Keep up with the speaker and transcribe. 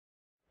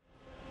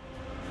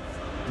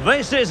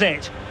This is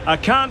it. A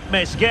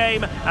can't-miss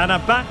game and a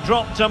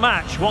backdrop to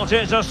match what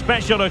is a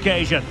special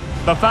occasion.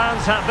 The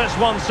fans had this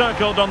one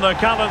circled on their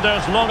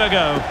calendars long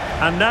ago,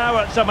 and now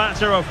it's a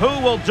matter of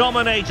who will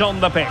dominate on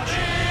the pitch.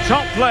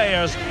 Top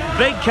players,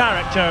 big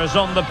characters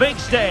on the big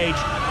stage,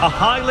 a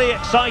highly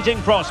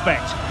exciting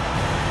prospect.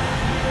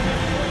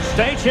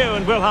 Stay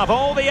tuned, we'll have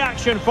all the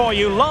action for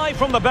you live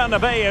from the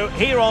Bernabeu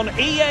here on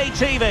EA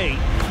TV.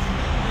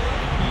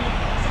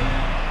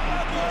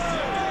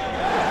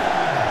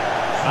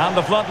 And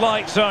the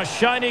floodlights are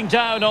shining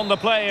down on the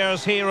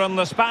players here in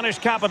the Spanish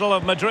capital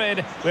of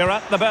Madrid. We're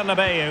at the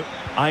Bernabeu.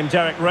 I'm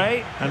Derek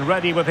Ray, and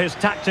ready with his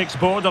tactics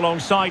board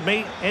alongside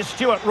me is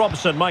Stuart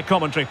Robson, my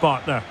commentary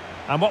partner.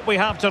 And what we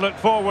have to look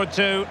forward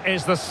to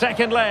is the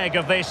second leg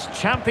of this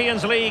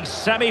Champions League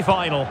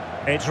semi-final.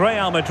 It's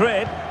Real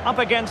Madrid up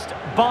against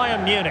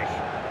Bayern Munich.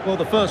 Well,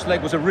 the first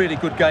leg was a really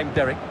good game,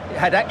 Derek. It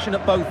had action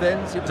at both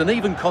ends, it was an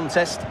even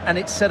contest, and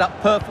it's set up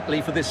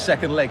perfectly for this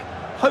second leg.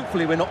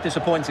 Hopefully we're not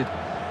disappointed.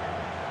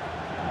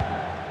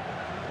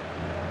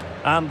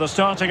 And the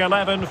starting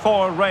 11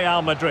 for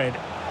Real Madrid.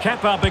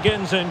 Kepa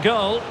begins in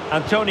goal.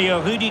 Antonio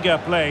Rudiger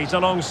plays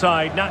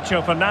alongside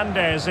Nacho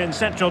Fernandez in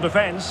central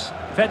defence.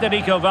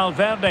 Federico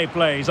Valverde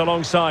plays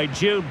alongside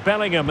Jude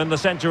Bellingham in the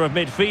centre of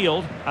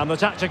midfield. And the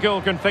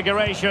tactical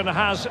configuration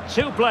has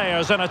two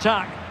players in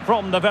attack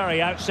from the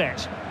very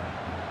outset.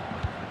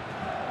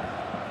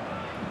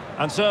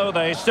 And so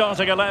the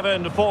starting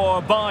 11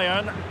 for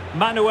Bayern.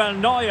 Manuel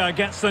Neuer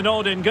gets the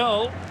nod in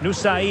goal.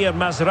 Nusair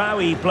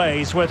Mazraoui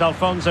plays with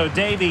Alphonso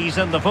Davies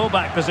in the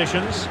fullback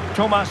positions.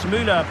 Thomas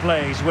Müller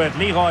plays with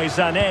Leroy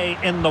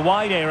Sané in the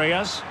wide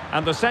areas.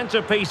 And the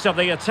centrepiece of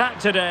the attack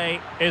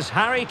today is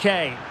Harry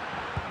Kane.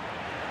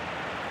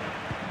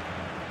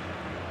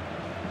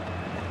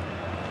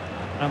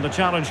 And the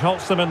challenge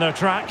halts them in their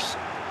tracks.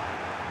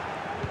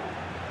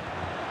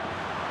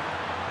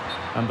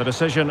 And the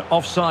decision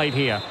offside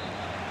here.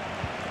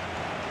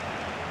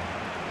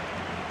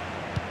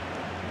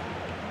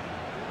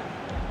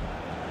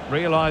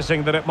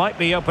 Realising that it might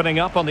be opening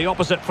up on the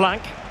opposite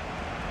flank.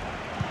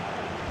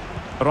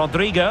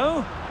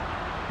 Rodrigo.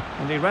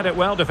 And he read it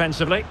well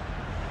defensively.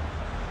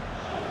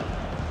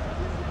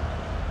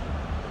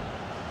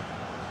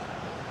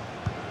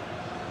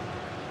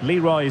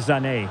 Leroy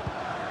Sané.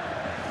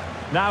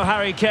 Now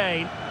Harry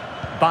Kane.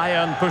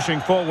 Bayern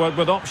pushing forward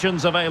with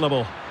options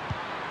available.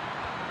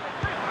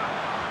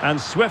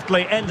 And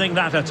swiftly ending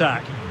that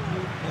attack.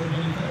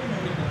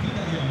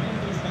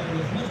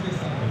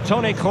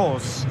 Toni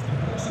Kroos.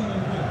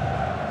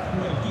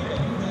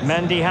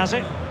 Mendy has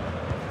it.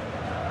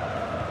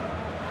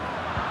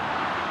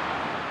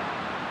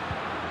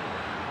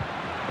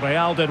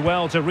 Real did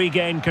well to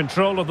regain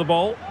control of the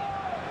ball.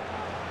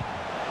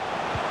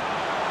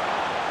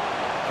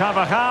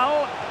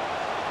 Carvajal.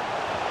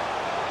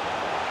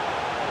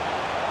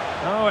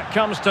 Oh, it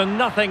comes to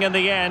nothing in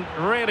the end.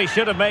 Really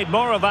should have made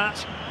more of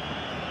that.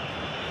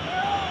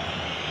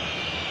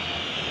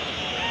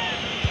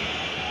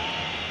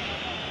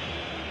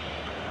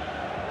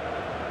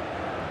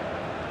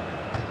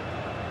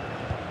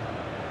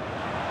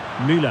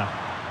 Müller.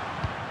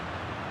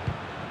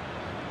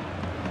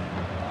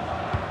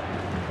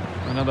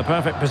 Another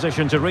perfect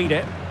position to read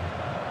it.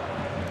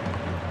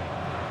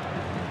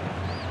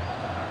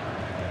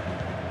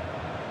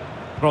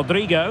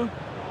 Rodrigo.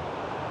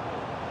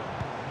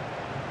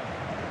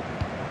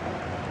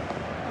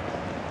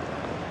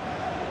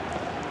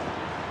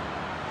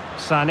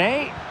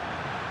 Sané.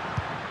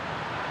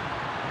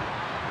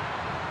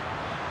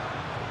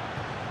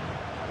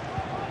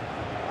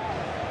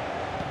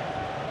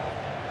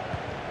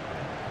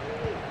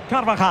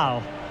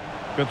 Carvajal.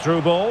 Good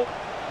through ball.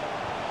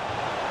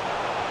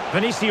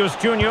 Vinicius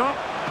Junior.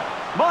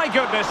 My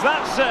goodness,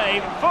 that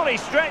save. Fully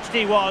stretched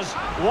he was.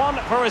 One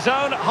for his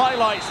own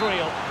highlights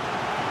reel.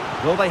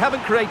 Well, they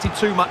haven't created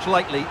too much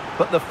lately,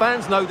 but the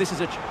fans know this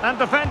is a... And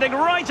defending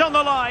right on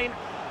the line.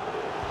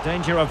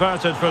 Danger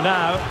averted for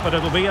now, but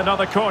it'll be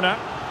another corner.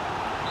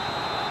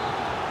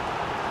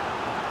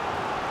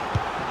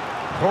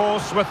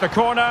 Kroos with the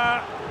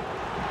corner.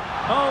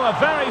 Oh, a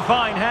very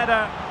fine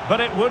header, but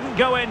it wouldn't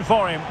go in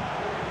for him.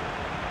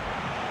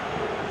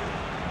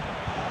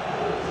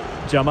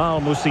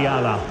 Jamal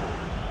Musiala.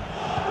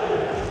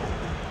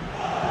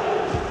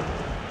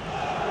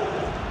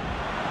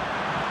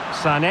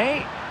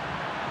 Sané.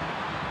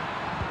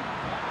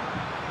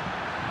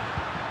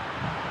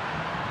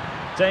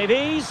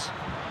 Davies.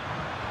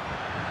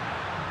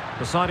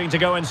 Deciding to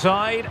go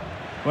inside.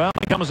 Well,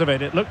 it comes of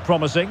it. It looked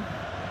promising.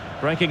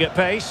 Breaking at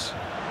pace.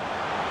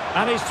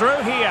 And he's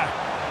through here.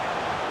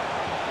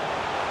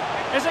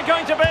 Is it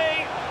going to be?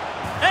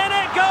 In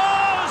it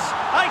goes!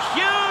 A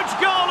huge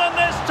goal in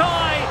this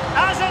tie.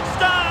 As it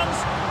stands,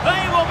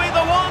 they will be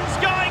the ones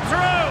going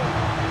through.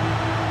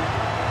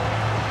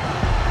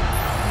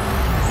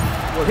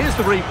 Well, here's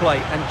the replay,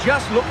 and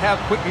just look how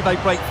quickly they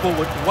break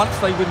forward once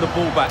they win the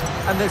ball back.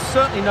 And there's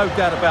certainly no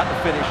doubt about the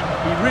finish.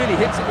 He really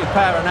hits it with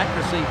power and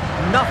accuracy.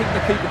 Nothing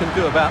the keeper can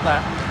do about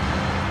that.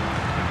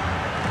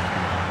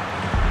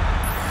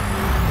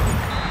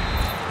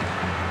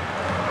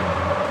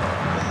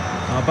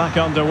 Well, back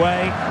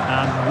underway,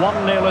 and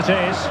 1-0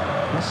 it is.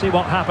 Let's see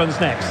what happens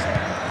next.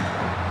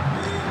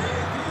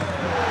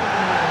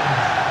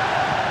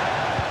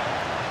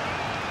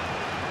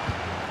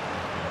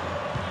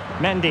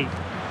 Mendy.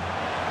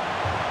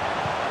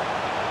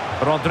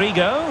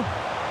 Rodrigo.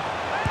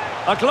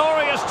 A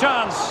glorious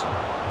chance.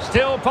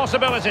 Still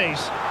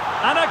possibilities.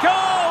 And a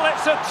goal!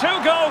 It's a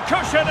 2-goal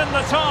cushion in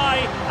the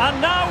tie. And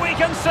now we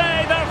can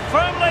say they're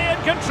firmly in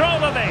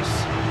control of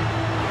this.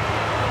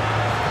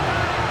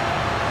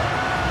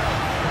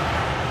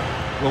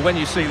 Well, when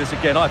you see this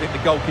again, I think the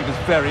goalkeeper's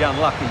very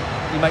unlucky.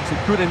 He makes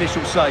a good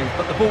initial save,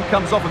 but the ball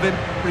comes off of him,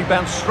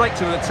 rebounds straight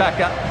to the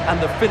attacker,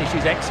 and the finish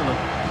is excellent.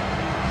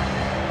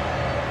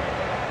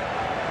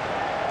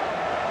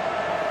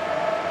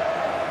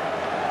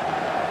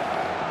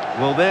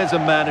 Well, there's a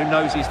man who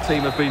knows his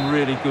team have been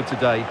really good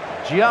today.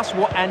 Just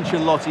what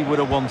Ancelotti would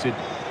have wanted.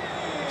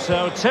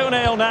 So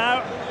 2-0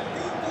 now.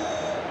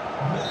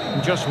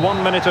 Just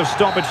 1 minute of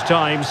stoppage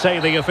time,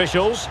 say the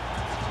officials.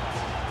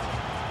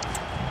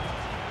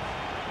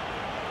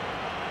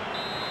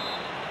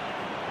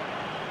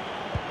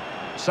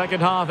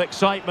 Second half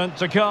excitement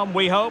to come,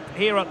 we hope,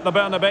 here at the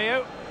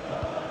Bernabeu.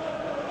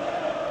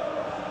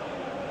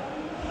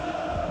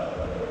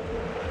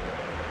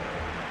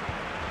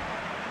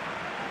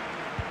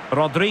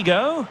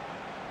 Rodrigo.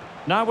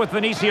 Now with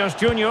Vinicius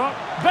Junior.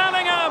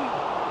 Bellingham!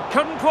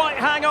 Couldn't quite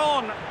hang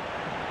on.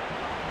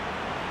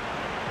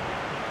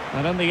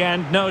 And in the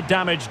end, no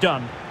damage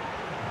done.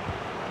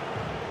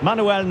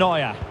 Manuel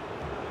Neuer.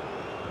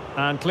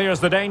 And clears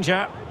the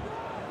danger.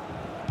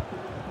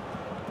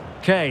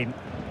 Kane.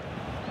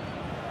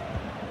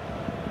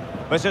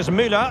 This is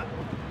Müller.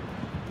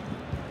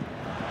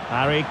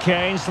 Harry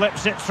Kane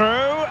slips it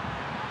through.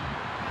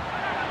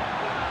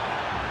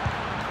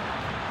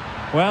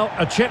 Well,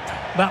 a chip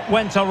that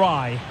went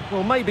awry.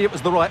 Well, maybe it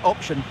was the right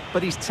option,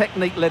 but his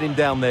technique let him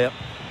down there.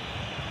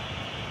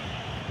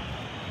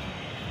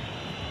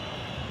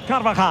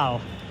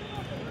 Carvajal.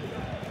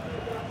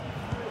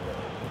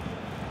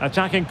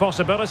 Attacking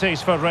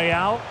possibilities for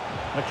Real.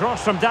 The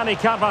cross from Dani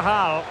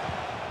Carvajal.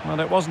 Well,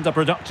 it wasn't a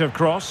productive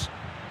cross.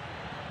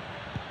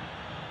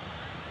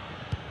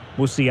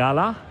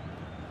 Musiala.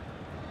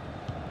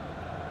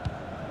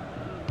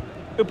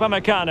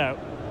 Upamecano.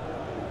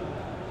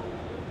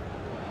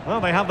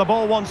 Well, they have the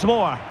ball once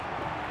more.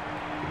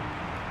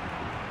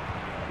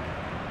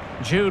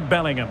 Jude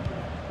Bellingham.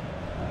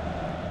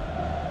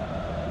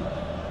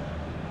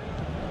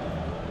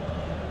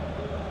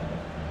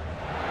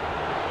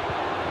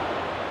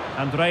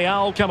 And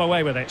Real come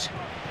away with it.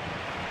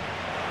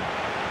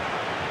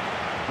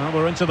 Well,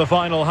 we're into the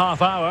final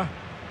half hour.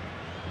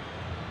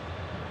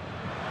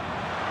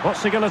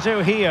 What's he going to do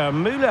here?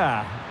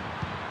 Müller.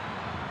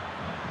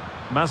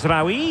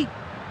 Mazraoui.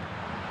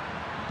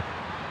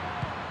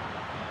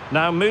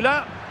 Now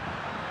Müller.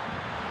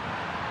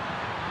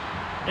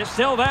 It's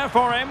still there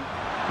for him.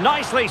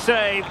 Nicely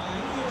saved.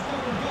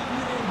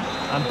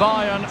 And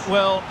Bayern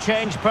will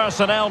change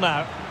personnel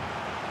now.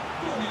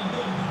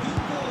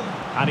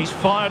 And he's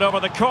fired over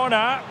the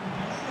corner.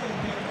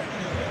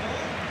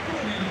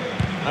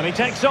 And he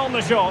takes on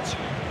the shot.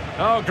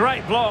 Oh,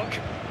 great block.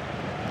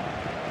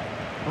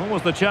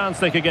 Almost the chance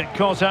they could get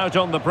caught out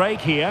on the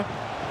break here.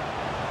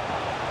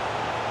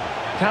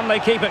 Can they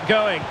keep it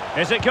going?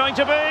 Is it going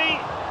to be?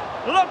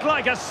 Looked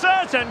like a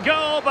certain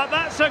goal, but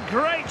that's a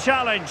great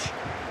challenge.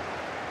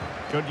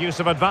 Good use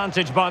of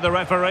advantage by the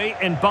referee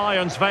in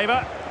Bayern's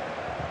favour.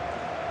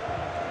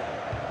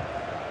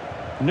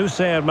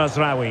 Noussair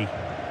Mazraoui.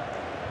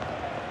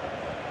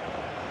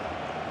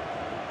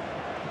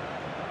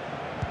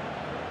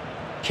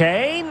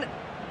 Kane.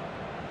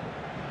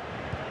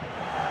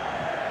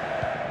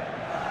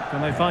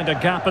 Can they find a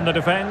gap in the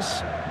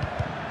defence?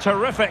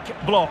 Terrific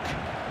block.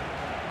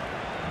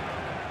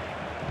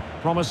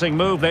 Promising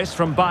move this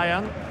from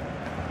Bayern.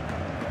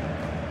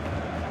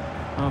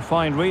 A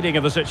fine reading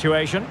of the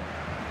situation.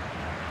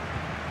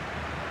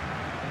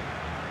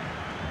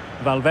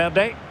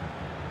 Valverde.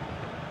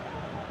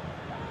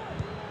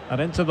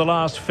 And into the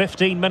last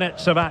 15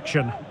 minutes of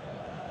action.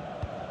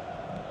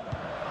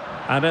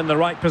 And in the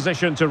right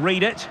position to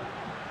read it.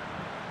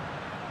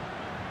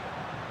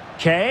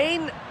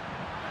 Kane.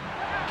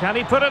 Can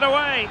he put it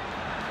away?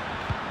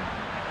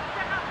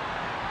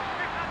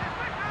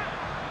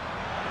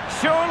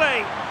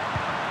 Surely.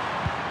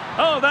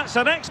 Oh, that's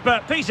an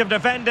expert piece of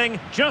defending,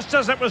 just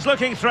as it was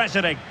looking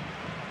threatening.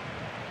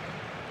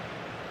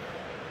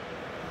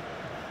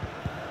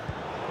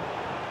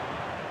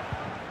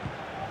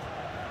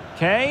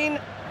 Kane.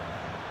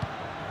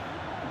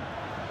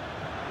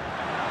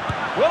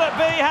 Will it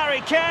be Harry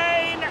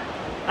Kane?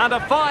 And a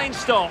fine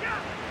stop.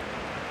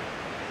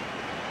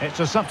 It's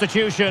a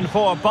substitution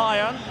for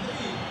Bayern.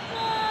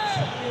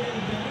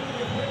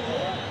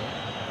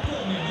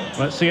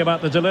 Let's see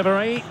about the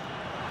delivery.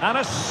 And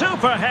a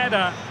super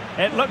header.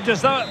 It looked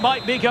as though it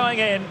might be going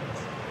in.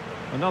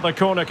 Another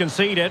corner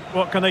conceded.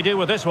 What can they do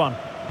with this one?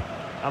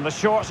 And the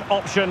short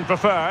option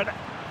preferred.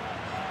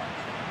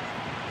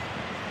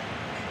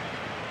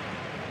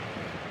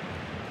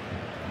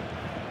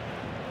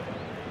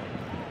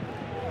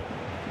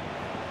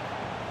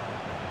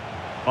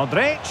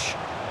 Modric.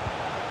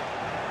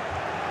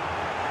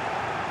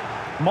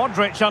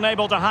 Modric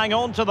unable to hang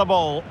on to the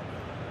ball.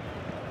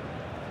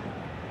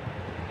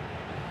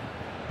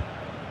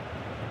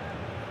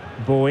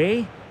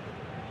 Bowie.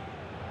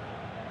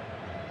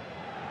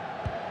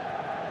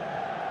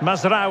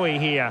 Mazraoui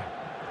here.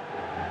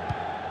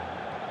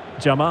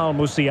 Jamal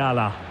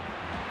Musiala.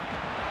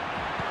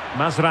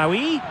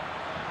 Mazraoui.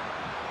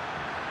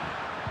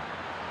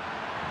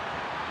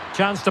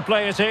 Chance to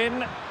play it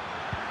in.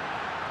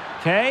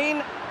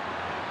 Kane.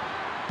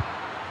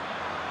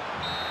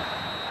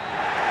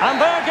 And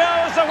there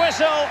goes the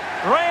whistle.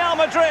 Real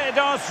Madrid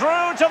are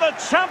through to the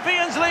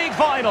Champions League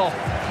final.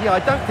 Yeah, I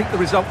don't think the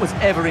result was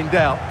ever in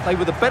doubt. They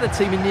were the better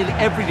team in nearly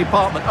every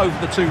department over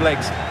the two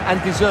legs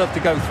and deserved to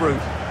go through.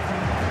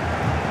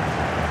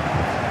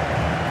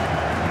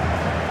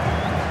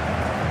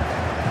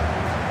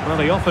 Well,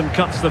 he often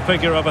cuts the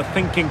figure of a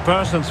thinking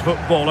person's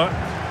footballer.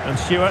 And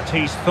Stuart,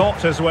 he's thought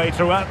his way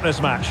throughout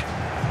this match.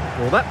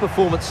 Well, that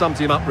performance sums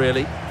him up,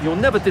 really. You're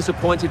never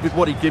disappointed with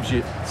what he gives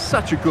you.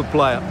 Such a good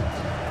player.